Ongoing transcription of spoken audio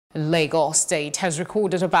Lagos State has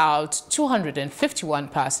recorded about 251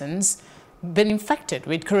 persons been infected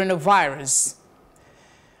with coronavirus.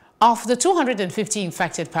 Of the 250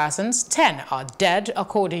 infected persons, 10 are dead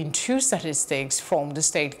according to statistics from the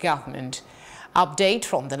state government. Update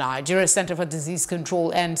from the Nigeria Center for Disease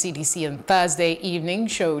Control (NCDC) on Thursday evening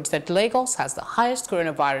showed that Lagos has the highest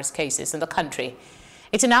coronavirus cases in the country.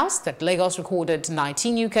 It announced that Lagos recorded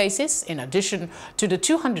 19 new cases in addition to the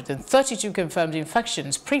 232 confirmed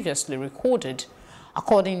infections previously recorded,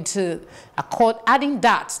 adding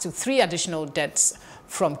that to 3 additional deaths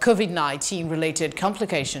from COVID-19 related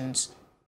complications.